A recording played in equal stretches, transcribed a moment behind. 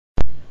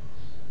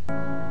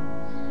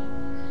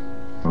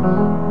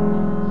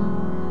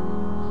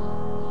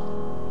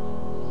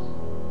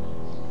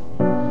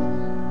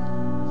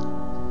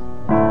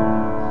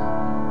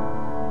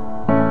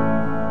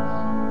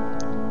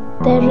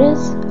There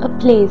is a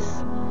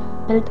place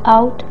built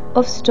out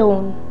of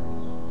stone.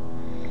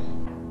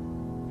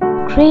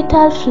 Grey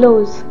tile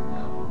floors,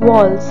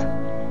 walls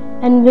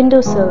and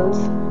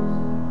windowsills.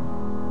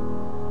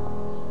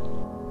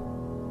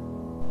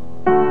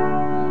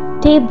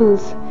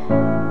 Tables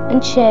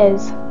and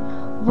chairs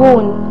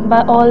worn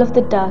by all of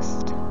the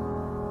dust.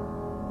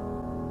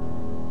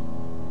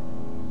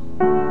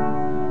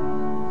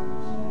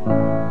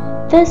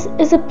 This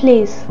is a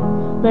place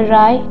where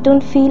I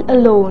don't feel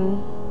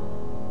alone.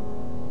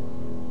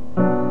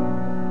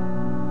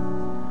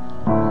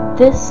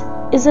 This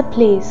is a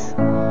place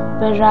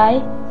where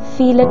I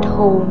feel at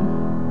home.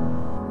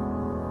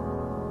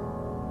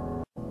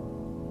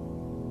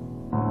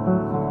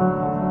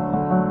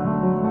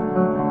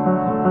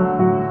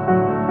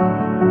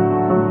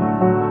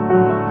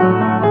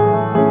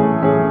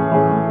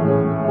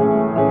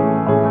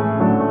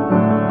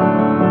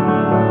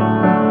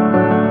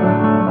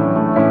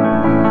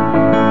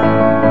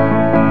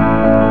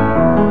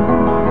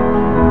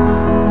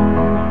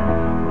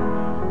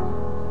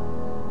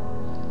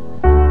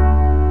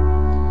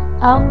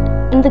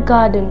 Out in the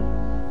garden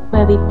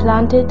where we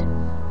planted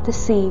the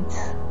seeds,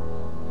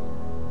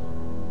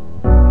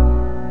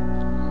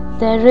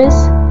 there is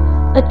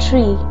a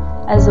tree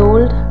as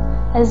old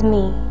as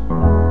me.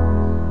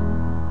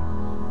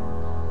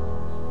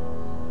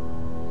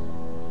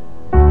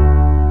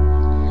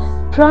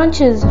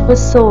 Branches were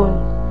sown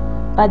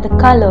by the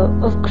color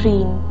of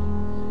green.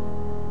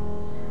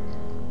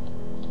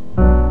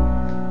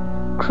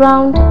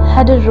 Ground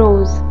had a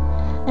rose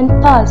and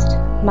past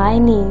my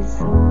knees.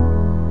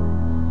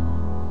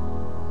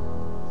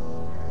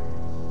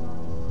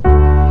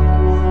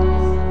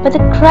 By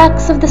the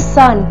cracks of the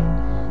sun,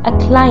 I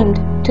climbed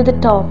to the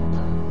top.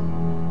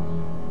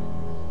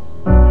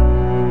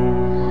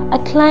 I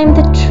climbed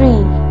the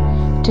tree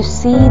to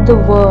see the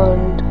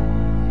world.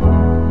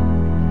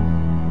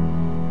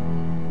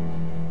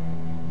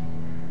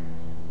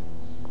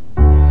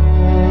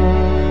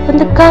 When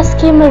the gust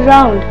came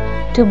around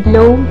to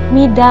blow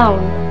me down,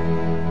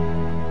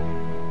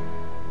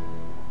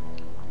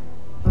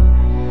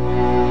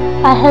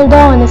 I held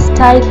on as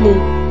tightly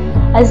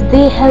as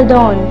they held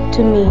on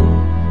to me.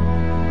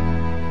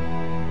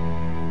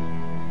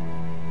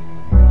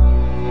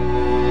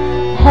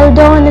 Held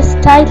on as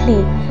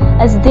tightly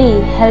as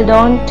they held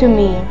on to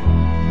me.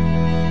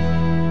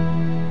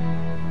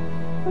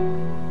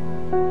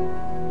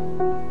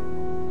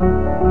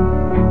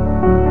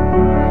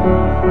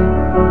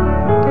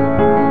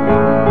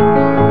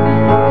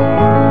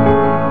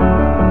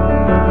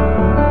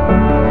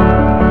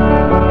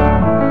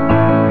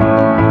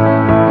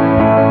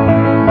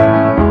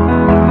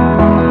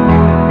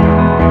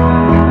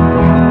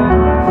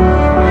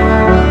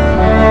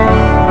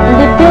 And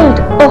they built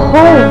a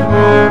home.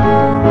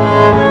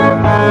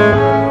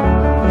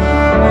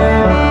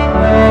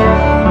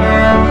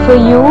 For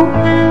you,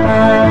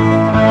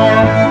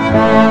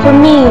 for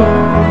me,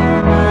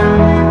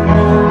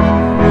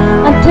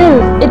 until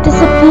it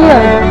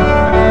disappeared.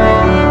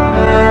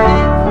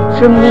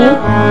 From me,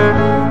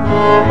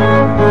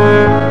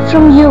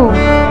 from you.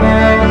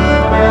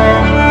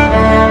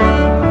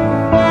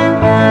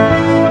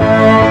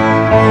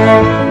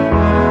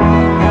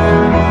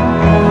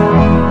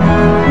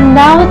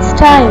 Now it's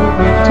time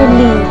to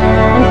leave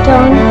and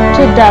turn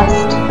to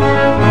dust.